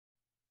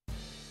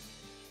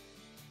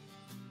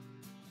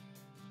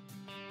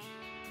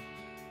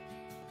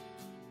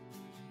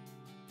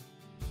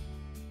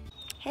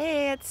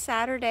Hey, it's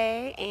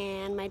Saturday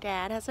and my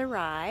dad has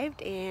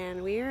arrived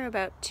and we are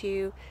about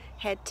to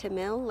head to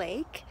Mill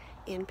Lake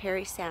in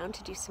Parry Sound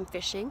to do some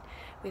fishing.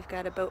 We've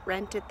got a boat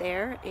rented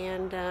there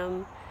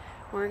and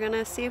we're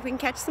gonna see if we can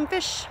catch some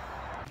fish.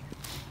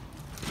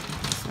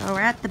 So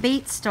we're at the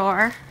bait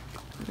store.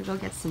 We're gonna go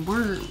get some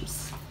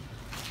worms.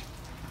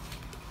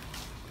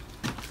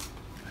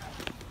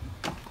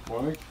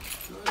 Morning.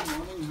 Good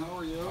morning, how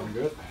are you? I'm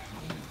good.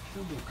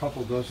 A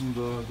couple dozen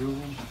dew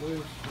ones,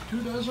 please.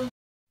 2 dozen?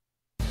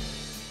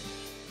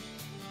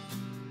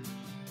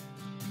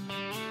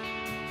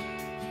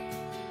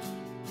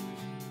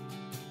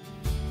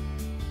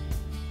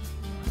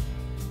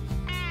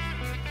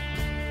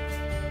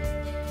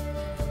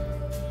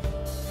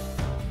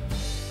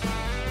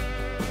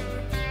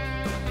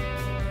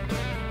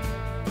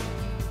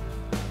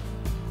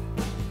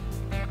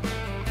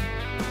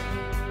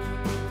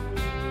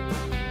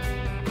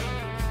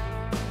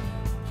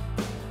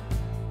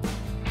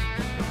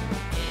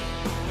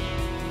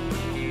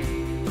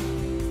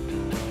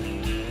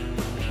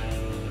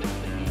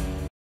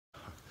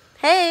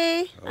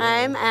 Hey,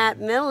 I'm at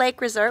Mill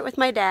Lake Resort with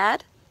my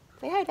dad.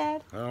 Say hi,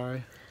 Dad.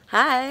 Hi.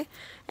 Hi.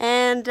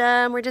 And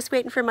we're just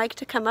waiting for Mike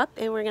to come up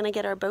and we're gonna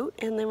get our boat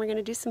and then we're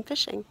gonna do some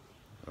fishing.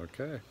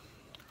 Okay.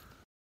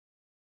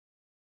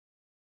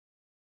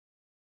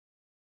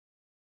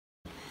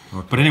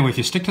 But anyway, if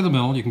you stick to the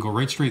mill, you can go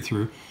right straight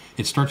through.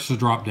 It starts to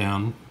drop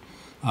down.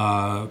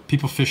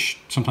 People fish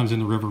sometimes in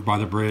the river by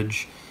the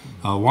bridge.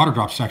 Water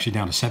drops actually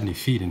down to 70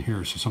 feet in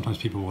here, so sometimes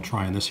people will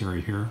try in this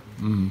area here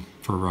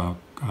for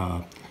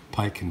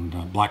pike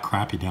and black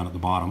crappie down at the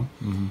bottom.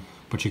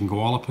 But you can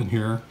go all up in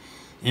here.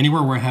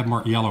 Anywhere where I have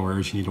marked yellow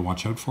areas you need to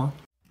watch out for.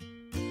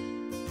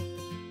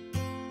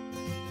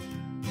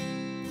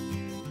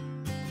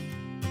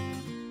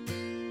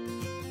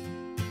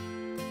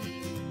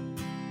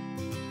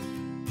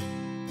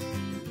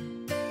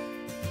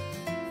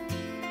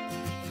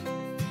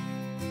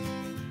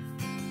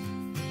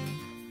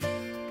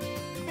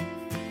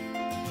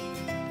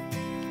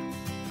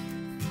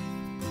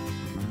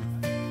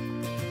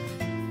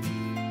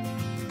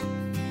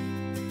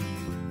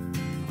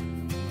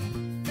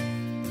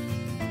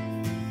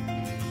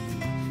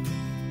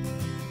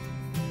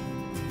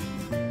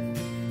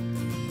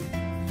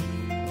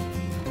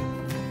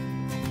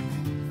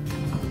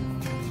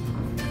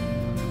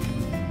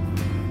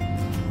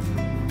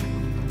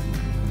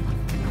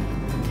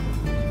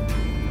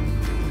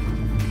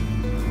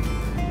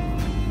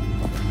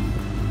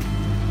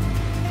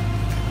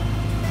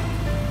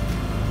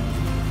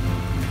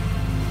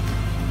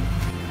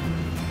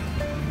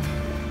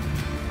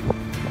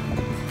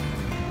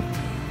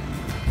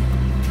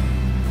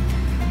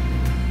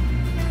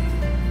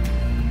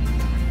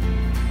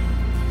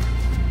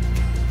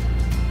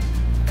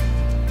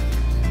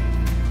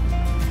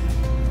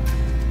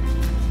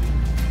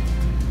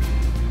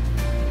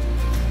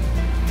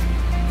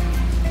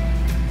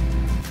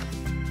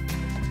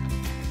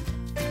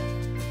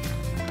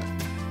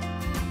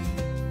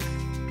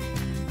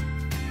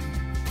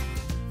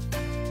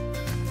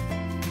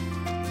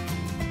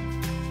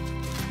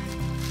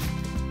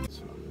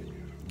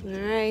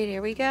 Alright,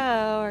 here we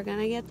go. We're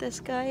gonna get this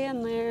guy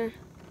in there.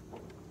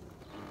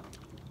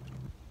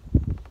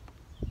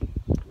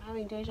 I'm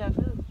having deja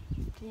vu.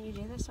 Didn't you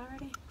do this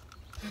already?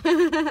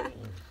 I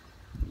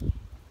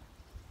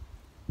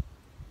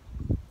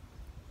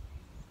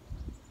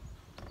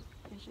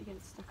should get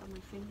it stuck on my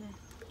finger.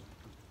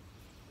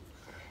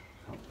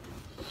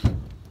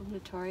 I'm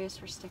notorious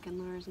for sticking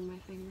lures in my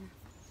finger.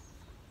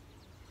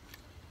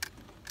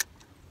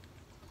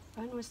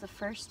 When was the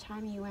first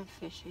time you went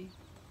fishing?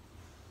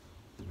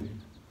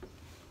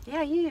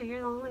 Yeah, you're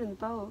the only one in the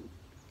boat.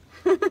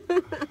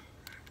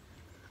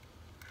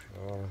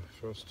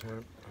 First time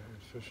I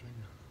went fishing.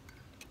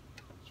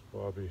 It's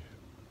probably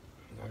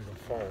Niagara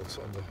Falls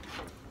on the.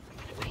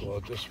 I'll go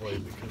out this way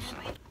because.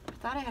 I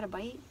thought I had a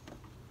bite.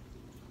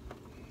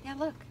 Yeah,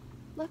 look.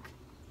 Look.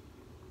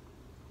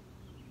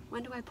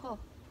 When do I pull?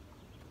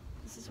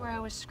 This is where I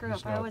always screw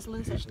up. I always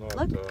lose it.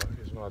 Look.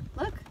 He's not.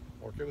 Look.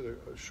 Or give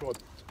it a short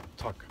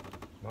tuck.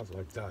 Not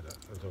like that,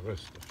 at the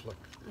wrist, a flick.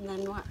 And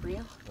then what,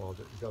 reel? Well,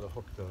 you gotta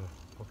hook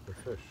the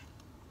fish.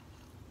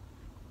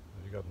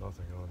 You got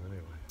nothing on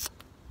anyway.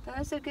 That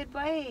was a good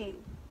bite.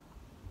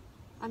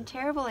 I'm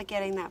terrible at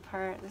getting that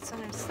part. That's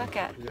what I'm stuck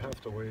at. You have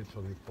to wait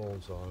till he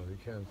pulls on it. You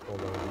can't pull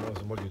on it.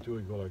 And what you do,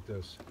 you go like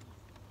this.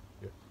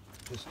 You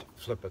just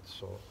flip it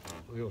so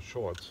real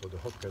short so the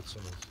hook gets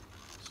in its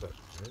set,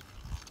 right?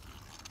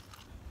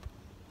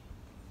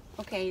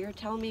 Okay, you're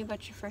telling me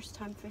about your first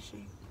time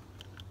fishing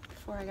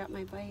before I got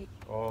my bite.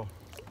 Oh,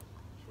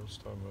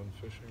 first time I went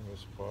fishing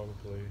was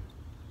probably,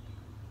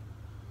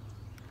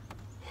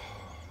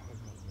 I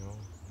don't know,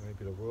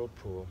 maybe the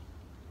whirlpool.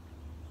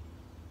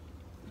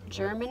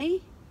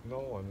 Germany?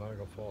 No, in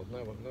Niagara Falls.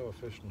 Never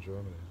fished in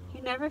Germany. No.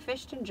 You never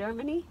fished in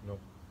Germany? No.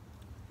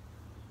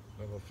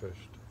 Never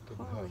fished.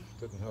 Holy.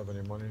 Didn't have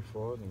any money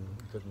for it and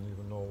didn't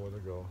even know where to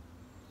go.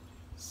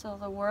 So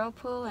the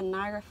whirlpool in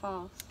Niagara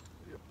Falls.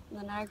 Yep.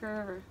 The Niagara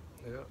River.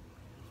 Yeah.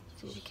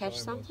 Did you catch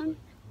something?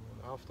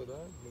 after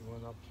that, we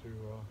went up to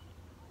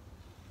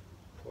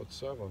Port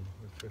 7.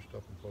 We fished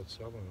up in Port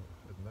 7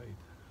 at night.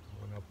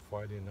 Went up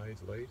Friday night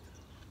late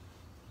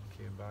and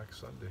came back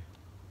Sunday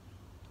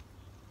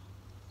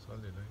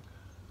night.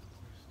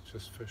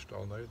 Just fished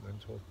all night and then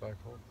towed back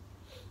home.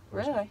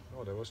 Really?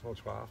 No, there was no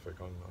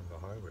traffic on the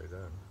highway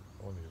then.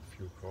 Only a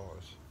few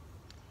cars.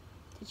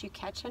 Did you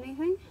catch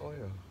anything? Oh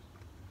yeah.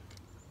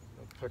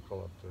 A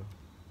pickle up there.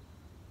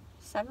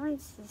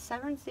 Severn's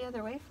the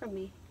other way from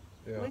me.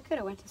 Yeah. We could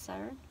have went to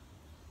Severn.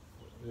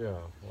 Yeah.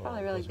 Well,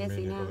 Probably really doesn't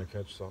busy mean now. you're gonna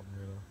catch something,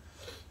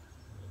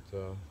 you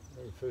know.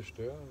 But we fished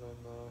there and then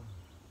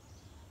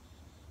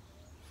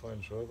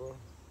French River.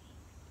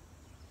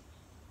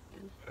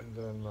 And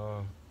then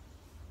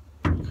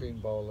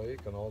Greenbow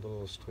Lake and all the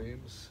little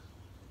streams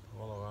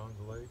all around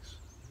the lakes.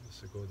 We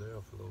used to go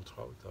there for little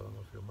trout. I don't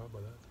know if you remember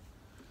that.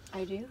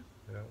 I do.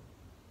 Yeah,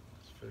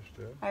 just fished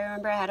there. I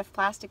remember I had a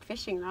plastic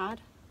fishing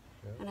rod,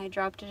 Yeah. and I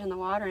dropped it in the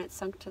water and it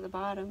sunk to the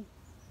bottom,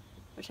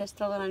 which I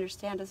still don't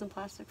understand. Doesn't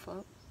plastic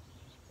float?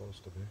 It's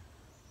supposed to be.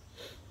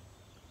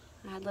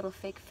 I had little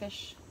fake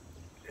fish.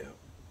 Yeah.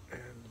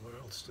 And where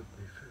else did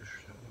we fish?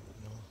 I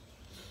don't know.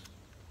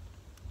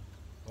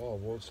 Oh,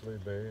 Wolseley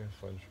Bay,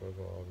 French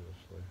River,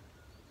 obviously.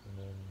 And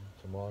then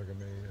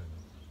Temagami, and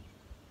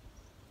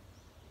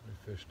we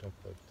fished up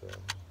at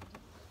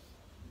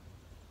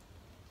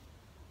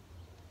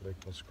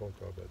Lake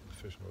Muskoka, but the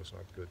fishing was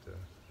not good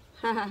there.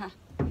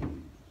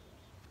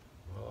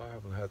 Well, I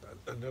haven't had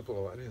a nibble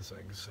or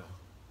anything, so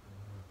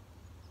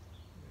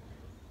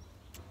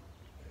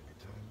maybe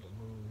time to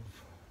move.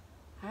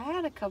 I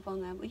had a couple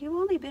now, but you've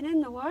only been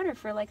in the water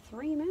for like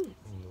 3 minutes.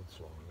 That's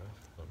long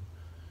enough.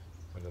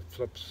 When it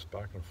flips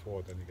back and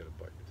forth, then you get a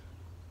bite.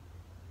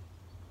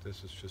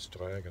 This is just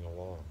dragging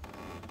along.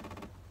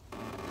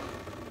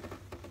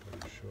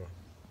 Pretty sure.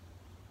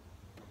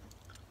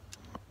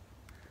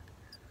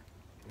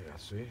 Yeah,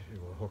 see,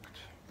 you were hooked.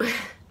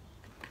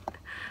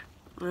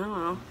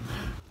 Oh.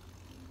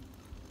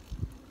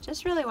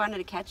 Just really wanted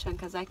to catch one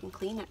because I can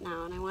clean it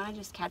now, and I want to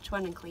just catch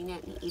one and clean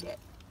it and eat it.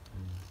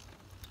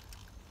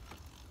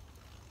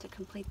 To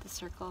complete the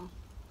circle.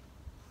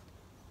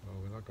 Well,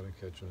 we're not going to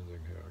catch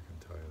anything here, I can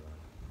tell you that.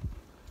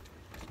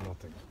 There's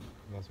nothing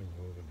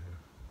moving here.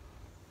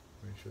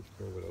 We should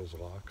go over those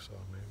rocks,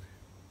 maybe.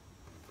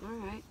 All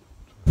right.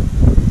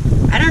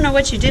 I don't know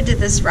what you did to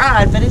this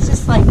rod, but it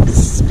just like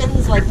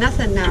spins like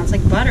nothing now. It's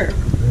like butter.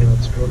 Yeah,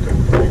 it's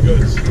cooking pretty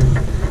good.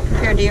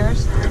 Compared to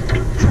yours?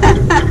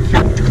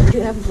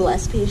 You have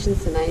less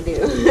patience than I do.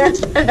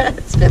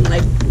 It's been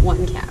like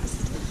one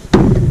cast.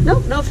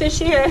 Nope, no fish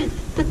here.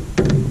 But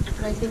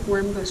I think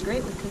worm goes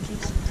great with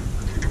cookies.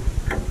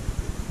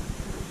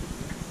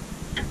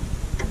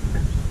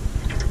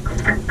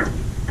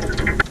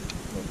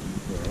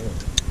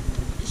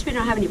 Just we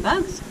don't have any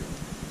bugs.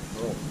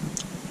 Oh,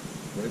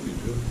 maybe you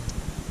do.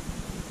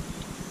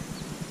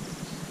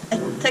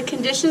 The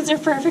conditions are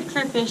perfect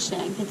for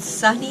fishing. It's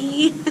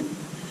sunny.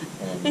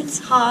 It's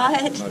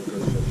hot. Not good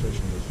for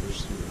fishing with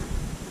fish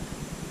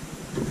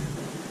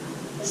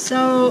here.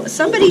 So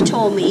somebody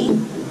told me,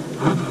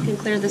 you can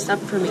clear this up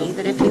for me,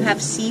 that if you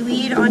have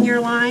seaweed on your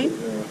line,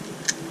 Yeah,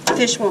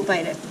 fish won't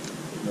bite it.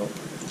 no.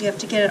 You have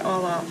to get it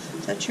all off.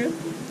 Is that true?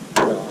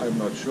 Well, I'm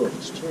not sure if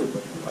it's true,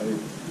 but I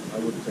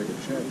wouldn't take a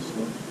chance,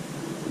 no?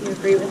 You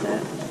agree with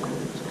that?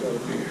 It's got to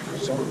be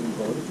something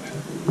about it.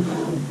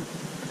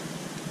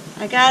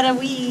 I got a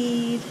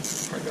weed.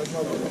 I got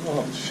another one.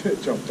 Oh,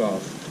 shit, jumped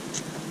off.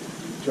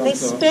 They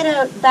spit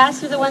out,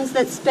 bass are the ones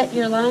that spit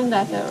your line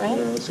back out, right?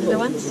 Yeah, it's a The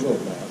little, ones? it's a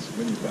little bass,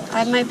 mini bass.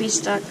 I might be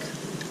stuck.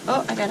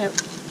 Oh, I got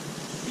out.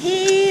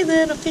 Hey,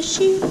 little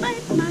fishy,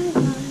 bite my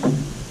line.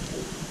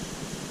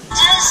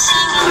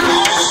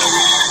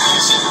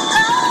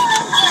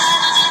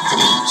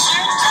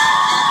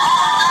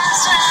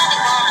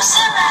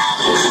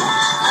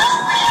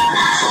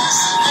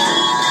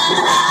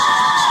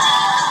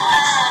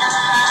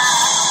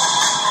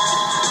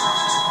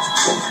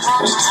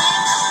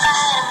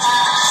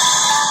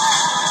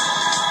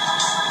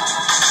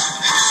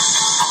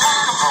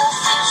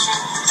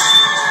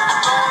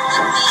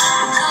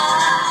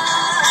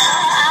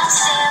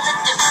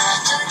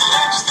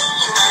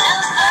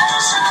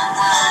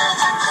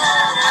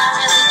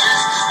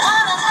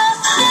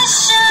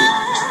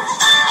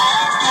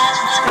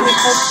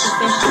 Coax the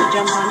fish to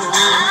jump on the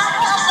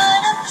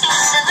line.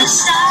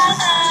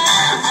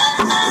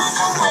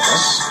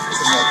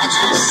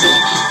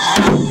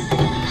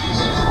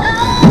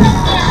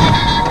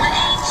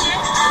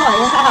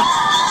 Oh,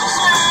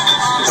 yeah.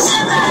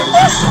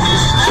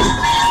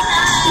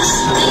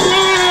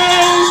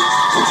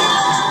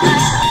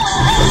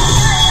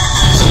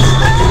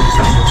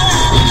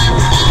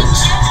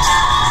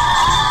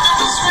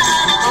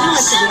 I know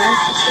what to do.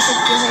 It's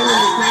just behind in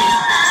his mouth.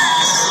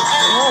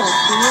 Oh,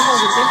 can you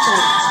hold it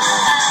different?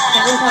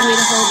 Kevin told me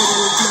to hold it in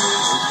his mouth.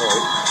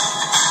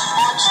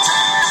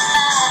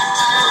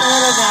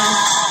 Little guy.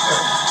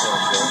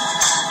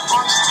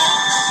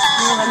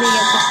 Oh, let me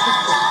get this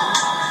picture.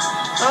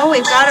 Oh,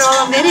 we've got it all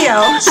on video.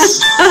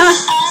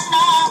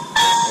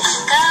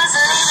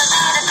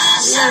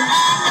 Yeah.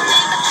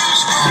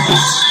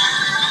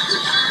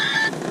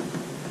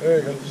 There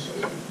he goes.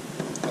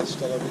 That's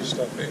the lovely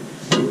stuff, baby.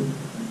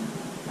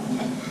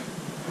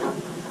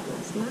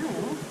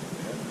 Smile.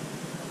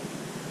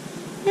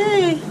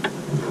 Yay!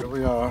 Here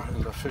we are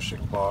in the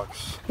fishing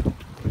box.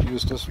 We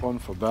use this one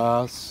for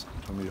bass,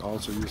 and we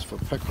also use for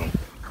pickerel.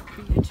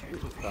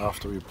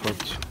 After we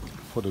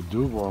put a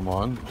dew worm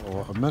on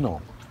or a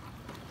minnow.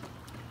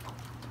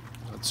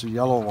 That's a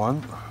yellow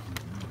one.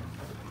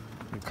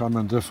 They come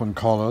in different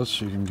colors.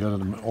 You can get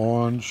it in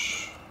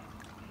orange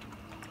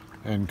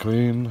and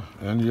green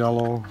and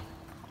yellow,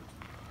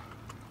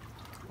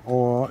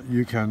 or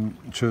you can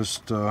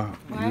just Why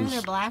are use.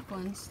 there black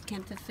ones?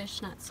 Can't the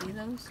fish not see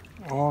those?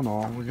 Oh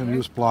no, we can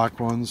use black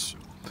ones,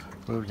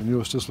 but we can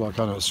use this like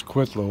kind of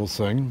squid little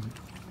thing,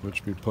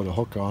 which we put a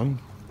hook on.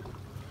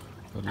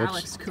 It That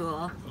looks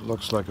cool.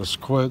 looks like a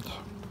squid.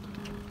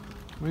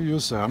 We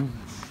use them,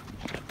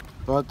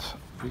 but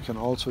we can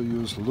also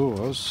use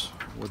lures,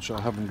 which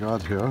I haven't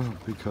got here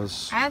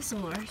because I have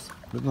some lures.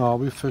 no,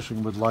 we're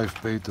fishing with live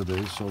bait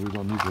today, so we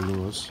don't need the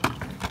lures.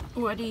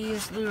 What do you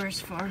use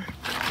lures for?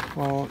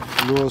 Well,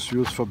 lures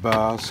used for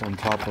bass on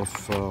top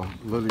of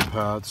lily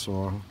pads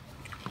or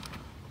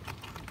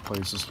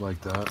places like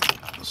that.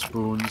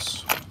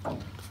 Spoons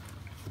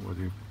where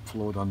they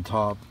float on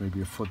top,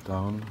 maybe a foot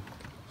down,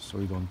 so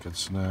you don't get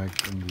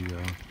snagged in the.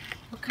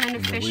 What kind of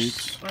in the fish?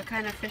 weeds. What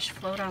kind of fish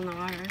float on the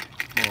water?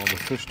 Well, the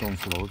fish don't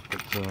float,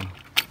 but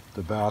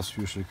the bass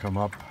usually come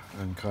up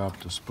and grab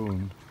the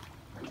spoon.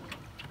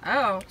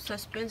 Oh, so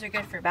spoons are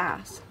good for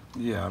bass.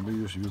 Yeah, we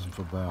usually use them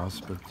for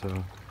bass, but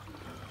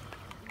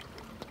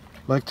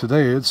like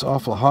today, it's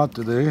awful hot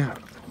today.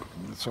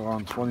 It's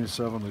around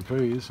 27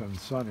 degrees and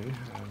sunny,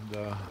 and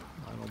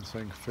I don't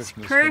think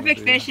fishing is Perfect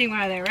gonna be, fishing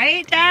weather,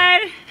 right,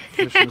 Dad?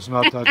 Fishing is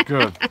not that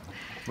good.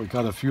 We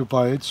got a few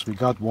bites. We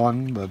got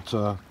one, but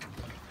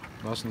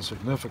nothing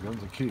significant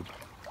to keep.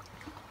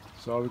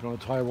 So we're going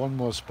to try one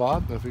more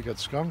spot. If we get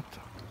skunked,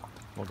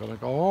 we're going to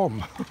go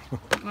home.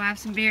 We'll have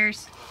some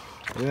beers.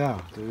 Yeah,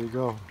 there you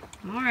go.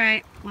 All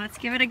right, let's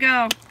give it a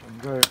go.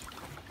 Okay.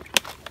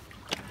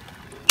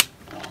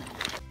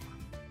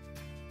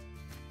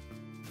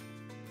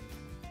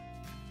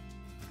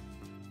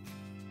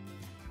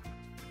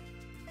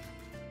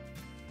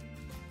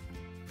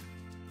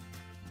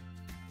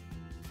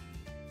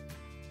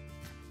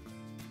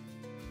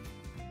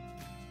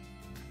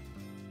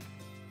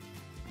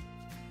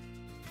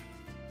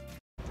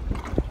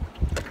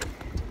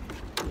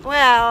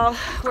 Well,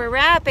 we're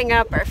wrapping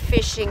up our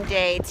fishing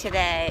day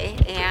today,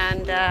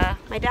 and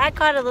my dad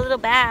caught a little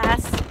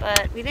bass,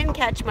 but we didn't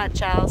catch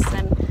much else,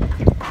 and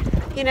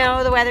you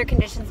know, the weather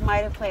conditions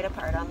might have played a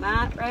part on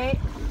that, right?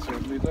 It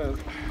certainly did.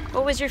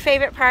 What was your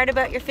favorite part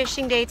about your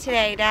fishing day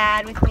today,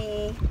 Dad, with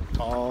me?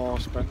 Oh,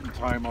 spending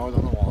time out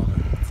on the water.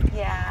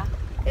 Yeah,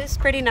 it was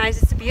pretty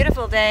nice. It's a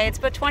beautiful day. It's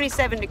about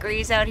 27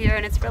 degrees out here,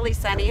 and it's really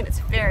sunny, and it's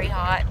very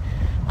hot.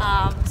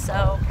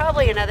 So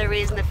probably another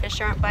reason the fish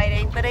aren't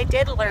biting, but I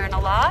did learn a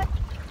lot.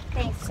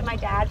 Thanks to my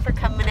dad for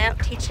coming out,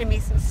 teaching me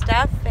some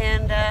stuff,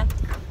 and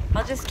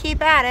I'll just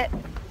keep at it.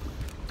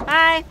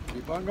 Bye.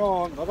 Keep on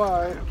going.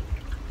 Bye-bye.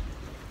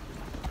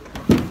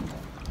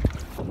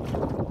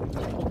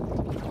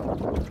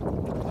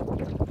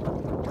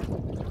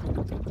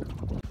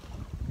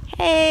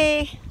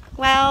 Hey,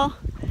 well,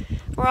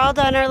 we're all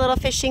done our little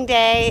fishing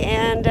day,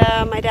 and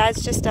my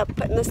dad's just up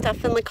putting the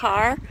stuff in the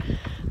car.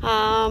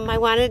 I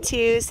wanted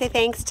to say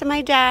thanks to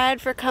my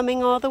dad for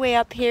coming all the way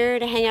up here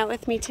to hang out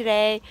with me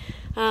today.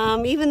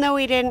 Even though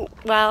we didn't,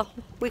 well,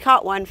 we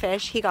caught one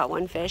fish. He got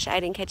one fish. I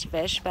didn't catch a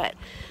fish, but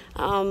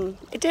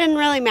it didn't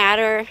really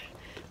matter.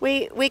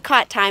 We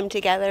caught time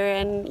together,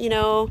 and you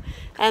know,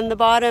 and the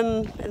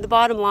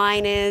bottom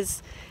line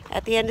is,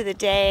 at the end of the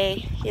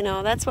day, you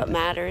know, that's what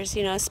matters.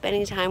 You know,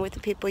 spending time with the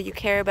people you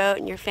care about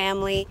and your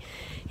family,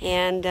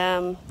 and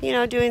you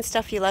know, doing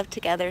stuff you love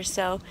together.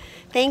 So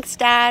thanks,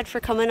 Dad, for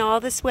coming all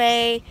this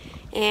way,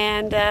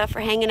 and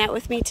for hanging out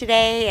with me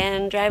today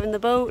and driving the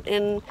boat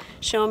and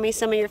showing me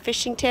some of your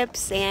fishing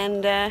tips,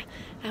 and I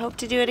hope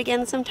to do it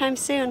again sometime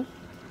soon.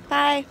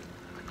 Bye.